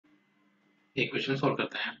एक question solve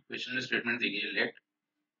करते हैं। क्वेश्चन में स्टेटमेंट दी गई है, let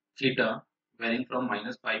theta varying from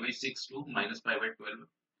 -π/6 to -π/12.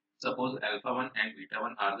 Suppose alpha1 and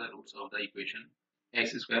beta1 are the roots of the equation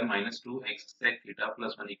x square minus 2x sec theta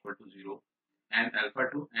plus 1 equal to 0, and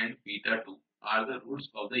alpha2 and beta2 are the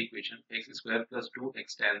roots of the equation x square plus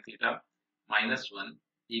 2x tan theta minus 1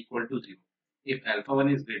 equal to 0. If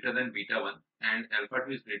alpha1 is greater than beta1 and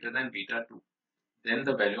alpha2 is greater than beta2, then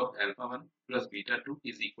the value of alpha1 plus beta2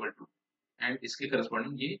 is equal to, and इसके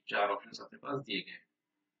corresponding ये चार option अपने पास दिए गए हैं।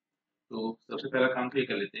 तो सबसे पहला काम तो ये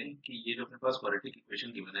कर लेते हैं कि ये जो अपने पास क्वाड्रेटिक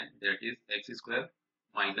इक्वेशन गिवन है, that is x square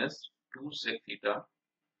minus 2 sec theta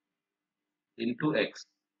into x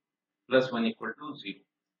plus 1 equal to 0।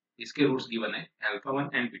 इसके रूट्स गिवन है अल्फा 1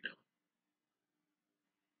 एंड बीटा 1।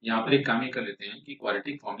 यहाँ पर एक काम ये कर लेते हैं कि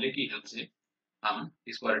क्वाड्रेटिक फॉर्मूले की हेल्प से हम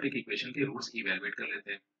इस क्वाड्रेटिक इक्वेशन के रूट्स इवेलुएट कर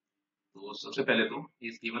लेते हैं। तो सबसे पहले तो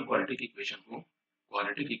इस गिवन क्वाड्रेटिक इक्वेशन को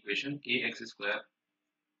quadratic equation A x square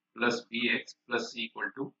plus B x plus C equal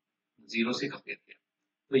to 0 से कंपेयर किया।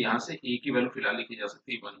 तो यहाँ से ए की वैल्यू फिलहाल लिखी जा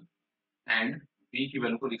सकती है 1, एंड बी की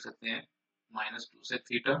वैल्यू को लिख सकते हैं -2 सेक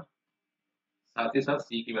थीटा, साथ ही साथ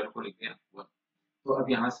सी की वैल्यू को लिखते हैं 1। तो अब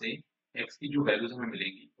यहाँ से एक्स की जो वैल्यूज हमें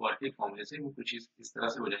मिलेंगी क्वाड्रेटिक फॉर्मूले से, वो कुछ इस तरह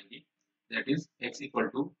से हो जाएंगी, that is x equal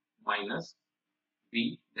to minus B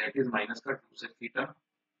that is minus का 2 सेक थीटा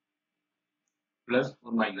प्लस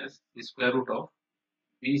और minus square root of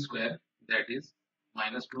B square that is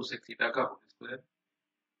 -2 sec theta का whole square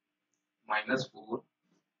minus 4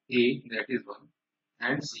 a that is 1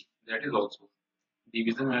 and c that is also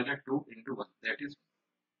division में आ गया 2 into 1 that is 1।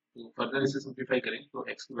 तो further इसे simplify करें तो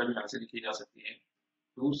x की value यहाँ से लिखी जा सकती है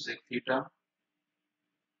 2 sec theta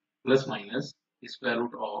plus minus square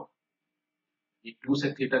root of, ये 2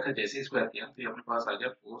 sec थीटा का जैसे स्क्वायर किया तो ये अपने पास आ गया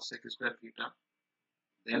 4 sec square theta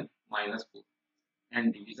then minus 4,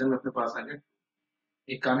 and division में अपने पास आ गया।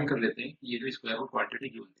 एक काम ही कर लेते हैं कि ये जो स्क्वायर रूट क्वांटिटी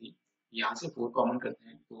गिवन थी, यहाँ से 4 कॉमन करते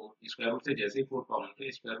हैं, तो स्क्वायर रूट से जैसे ही 4 कॉमन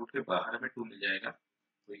किया स्क्वायर रूट के बाहर हमें 2 मिल जाएगा।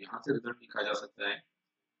 तो यहाँ से रिजल्ट लिखा जा सकता है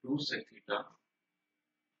 2 sec theta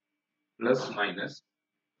plus minus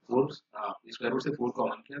 4, square root से 4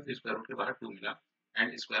 कॉमन किया तो स्क्वायर रूट के बाहर 2 मिला,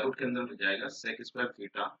 एंड स्क्वायर रूट के अंदर मिल जाएगा sec square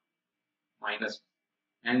theta minus,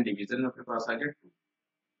 and division में अपने पास आ गया 2।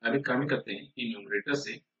 अब एक काम ही करते हैं कि न्यूमरेटर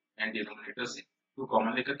से एंड डिनोमिनेटर से 2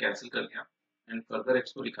 कॉमन लेकर कैंसिल कर दिया, एंड फर्दर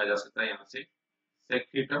एक्स को लिखा जा सकता है यहाँ से sec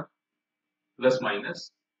theta plus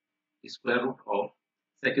minus square root of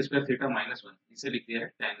sec square theta minus 1, इसे लिख दिया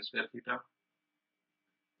है tan स्क्वायर थीटा।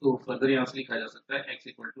 तो फर्दर यहाँ से लिखा जा सकता है x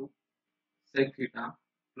equal to sec theta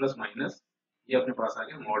plus minus, ये अपने पास आ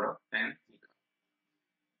गया मॉड ऑफ tan थीटा।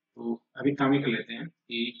 तो अभी काम ही कर लेते हैं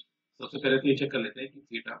कि सबसे पहले तो ये चेक कर लेते हैं कि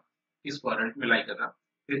थीटा किस क्वाड्रेंट में लाई कर रहा,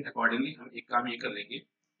 फिर अकॉर्डिंगली हम एक काम ये कर लेंगे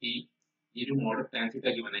कि ये जो mod of tan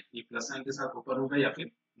theta given है ये प्लस साइन के साथ ओपन होगा या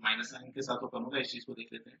फिर माइनस साइन के साथ ओपन होगा, इस चीज को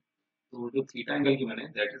देख लेते हैं। तो जो थीटा एंगल गिवन है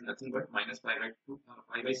दैट इज नथिंग बट -π/2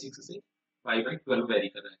 π/6 से π/12 वेरी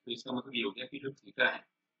कर रहा है। तो इसका मतलब ये हो गया कि जो थीटा है,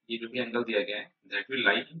 ये जो भी एंगल दिया गया है that will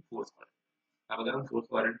lie in fourth quadrant. अब अगर हम फोर्थ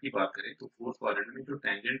क्वाड्रेंट की बात करें तो फोर्थ क्वाड्रेंट में जो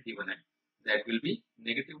टेंजेंट गिवन है दैट विल बी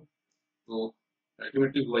नेगेटिव। तो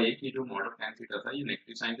अल्टीमेटली हुआ ये कि जो मॉड ऑफ tan थीटा था ये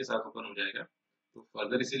नेगेटिव साइन के साथ ओपन हो जाएगा। तो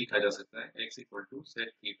फर्दर इसे लिखा जा सकता है x equal to sec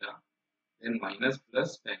theta then minus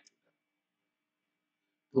plus tan theta.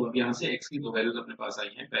 तो अब यहाँ से x की दो वैल्यूज अपने पास आई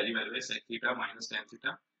हैं, पहली वैल्यू है sec theta minus tan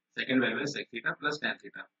theta, second value है sec theta plus tan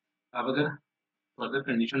theta. अब अगर फर्दर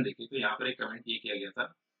कंडीशन देखें तो यहाँ पर एक कमेंट ये किया गया था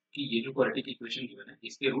कि ये जो क्वाड्रेटिक इक्वेशन गिवन है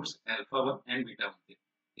इसके रूट्स अल्फा1 एंड बीटा1 थे।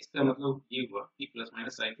 इसका मतलब ये हुआ कि प्लस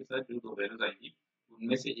माइनस साइन के साथ जो दो वैल्यूज आएंगी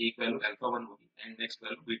उनमें से एक वैल्यू अल्फा1 होगी एंड नेक्स्ट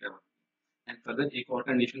वैल्यू बीटा1 होगी, एंड फर्दर एक और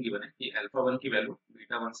कंडीशन गिवन है कि अल्फा1 की वैल्यू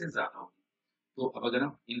बीटा1 से ज्यादा होगी। तो अब अगर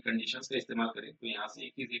हम इन कंडीशंस का इस्तेमाल करें तो यहाँ से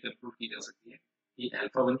एक चीज ये कंक्लूड की जा सकती है कि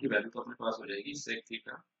अल्फा1 की वैल्यू तो अपने पास हो जाएगी sec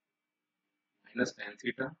theta minus tan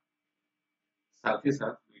theta, साथ ही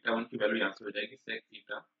साथ बीटा1 की वैल्यू यहाँ से हो जाएगी sec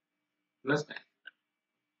थीटा प्लस tan।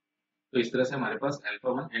 तो इस तरह से हमारे पास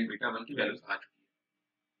अल्फा1 एंड बीटा1 की वैल्यूज आ चुकी है।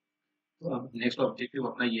 तो अब नेक्स्ट ऑब्जेक्टिव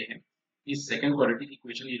अपना ये है कि सेकंड क्वाड्रेटिक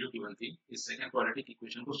इक्वेशन ये जो गिवन थी, इस सेकंड क्वाड्रेटिक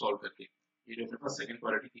इक्वेशन को सॉल्व करके ये जो अपने पास सेकंड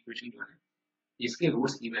क्वाड्रेटिक इक्वेशन गिवन है इसके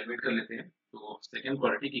रूट्स इवैल्यूएट कर लेते हैं। तो second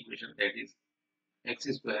quadratic equation that is x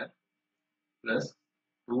square plus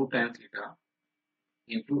 2 tan theta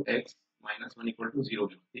into x minus 1 equal to 0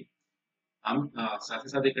 given थी। हम साथ ही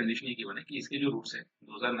साथ एक कंडीशन ये गिवन है कि इसके जो रूट्स है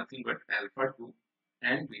those are nothing but alpha 2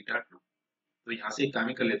 and बीटा2। तो यहाँ से एक काम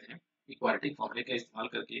ही कर लेते हैं कि क्वाड्रेटिक फॉर्मूले का इस्तेमाल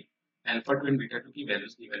करके अल्फा2 एंड बीटा2 की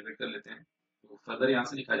वैल्यूज इवैल्यूएट कर लेते हैं। तो फर्दर यहाँ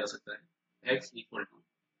से लिखा जा सकता है x equal to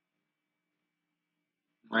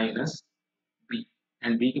minus B,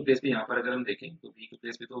 and B के प्लेस पे यहाँ पर अगर हम देखें तो बी के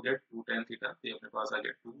प्लेस पे तो हो गया 2 tan थीटा, तो अपने पास आ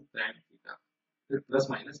गया 2 tan थीटा फिर plus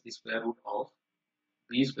minus square root of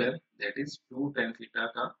B square that is 2 tan theta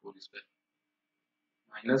का whole square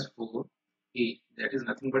minus 4 A that is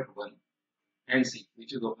nothing but 1 and C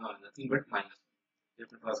which is nothing but minus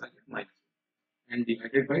अपने पास आ गया minus and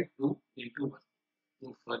divided by 2 into 1।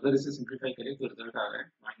 तो further इसे simplify करें तो result आ रहा है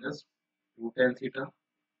minus 2 tan theta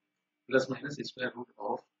plus minus square root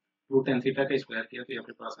of 2 tan theta का square किया तो ये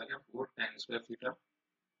अपने पास आ गया 4 tan square theta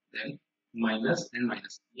then minus and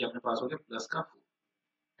minus ये अपने पास हो गया प्लस का 4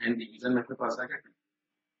 एंड डिवीजन में अपने पास आ गया 2।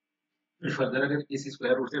 फिर फर्दर अगर इस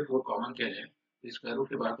स्क्वायर रूट से 4 कॉमन किया जाए तो स्क्वायर रूट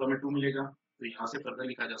के बाद तो हमें 2 मिलेगा, तो यहाँ से फर्दर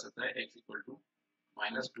लिखा जा सकता है x equal to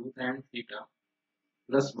minus 2 tan theta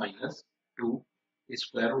plus minus 2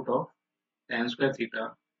 square root of tan square theta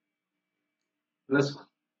plus 1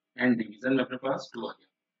 and division में अपने पास 2 आ गया।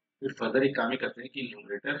 फिर फर्दर एक काम ही करते हैं कि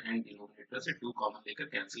न्यूमरेटर एंड डिनोमिनेटर से 2 कॉमन लेकर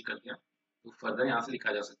कैंसिल कर दिया, तो फर्दर यहाँ से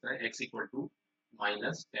लिखा जा सकता है x equal to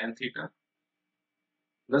minus tan theta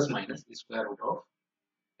plus minus square root of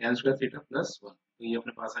tan square theta plus 1, तो ये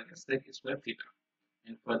अपने पास आ गया sec square theta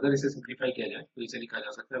and further इसे सिंप्लीफाई किया जाए तो इसे लिखा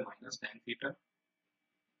जा सकता है minus tan theta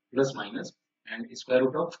plus minus and square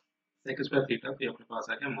root of sec square theta, तो ये अपने पास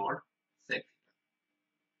आ गया मॉड sec।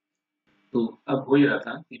 तो अब हो ही रहा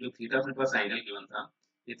था कि जो थीटा अपने पास एंगल गिवन था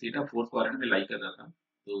ये थीटा फोर्थ क्वाड्रेंट में लाई कर रहा था,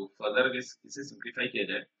 तो फर्दर अगर इसे सिंप्लीफाई किया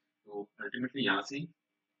जाए तो अल्टीमेटली यहाँ से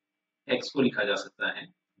x को लिखा जा सकता है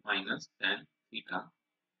माइनस tan थीटा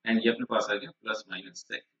एंड ये अपने पास आ गया प्लस माइनस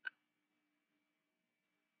sec।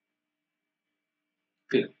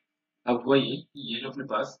 फिर अब हुआ ये कि ये जो अपने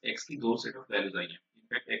पास x की दो सेट ऑफ वैल्यूज आई हैं,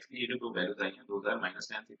 इनफैक्ट x की ये जो दो वैल्यूज आई हैं दो are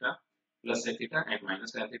minus tan theta plus sec theta and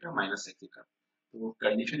minus tan theta minus sec theta. तो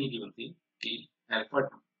कंडीशन ये गिवन थी कि अल्फा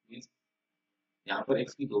 2 मींस यहाँ पर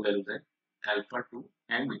x की दो वैल्यूज है अल्फा 2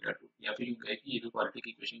 एंड बीटा 2, या फिर यूं कहे कि ये जो क्वाड्रेटिक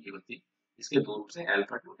इक्वेशन गिवन थी इसके दो रूट्स है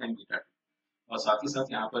अल्फा 2 एंड बीटा 2, और साथ ही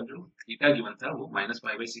साथ यहाँ पर जो थीटा गिवन था वो माइनस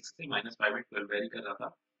पाई बाई 6 से माइनस पाई बाई 12 वेरी कर रहा था।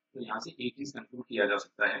 तो यहाँ से एक चीज कंक्लूड किया जा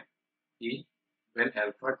सकता है कि when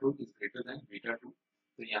alpha 2 is greater than beta 2,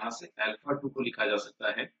 तो यहाँ से alpha 2 को लिखा जा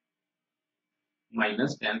सकता है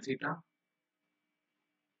minus tan theta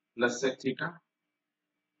plus sec theta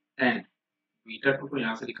and beta 2 को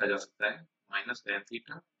यहाँ से लिखा जा सकता है minus tan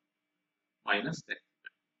theta minus sec।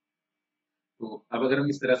 तो अब अगर हम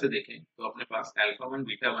इस तरह से देखें तो अपने पास अल्फा 1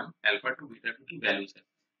 बीटा 1 अल्फा 2 बीटा 2 की वैल्यूज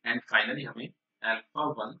है एंड फाइनली हमें अल्फा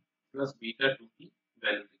 1 प्लस बीटा 2 की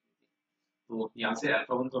वैल्यू देखनी थी। तो यहाँ से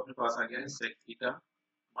अल्फा 1 तो अपने पास आ गया है sec theta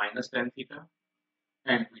minus tan theta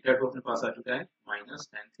and beta 2 अपने पास आ चुका है minus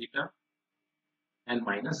tan theta and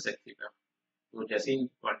minus sec theta. तो जैसे इन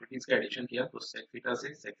क्वांटिटीज का एडिशन किया तो sec थीटा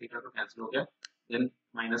से sec थीटा तो कैंसिल हो गया, then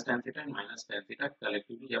minus tan theta and minus tan theta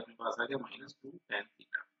collectively अपने पास आ गया माइनस 2 tan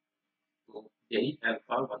थीटा। तो यही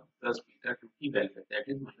अल्फा 1 प्लस बीटा 2 की वैल्यू है that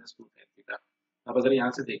is minus 2 tan theta. अब अगर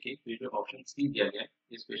यहाँ से देखें तो ये जो ऑप्शन सी दिया गया है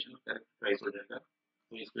इस क्वेश्चन में करेक्ट चॉइस हो जाएगा,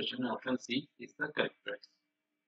 तो इस क्वेश्चन में option C is the correct choice.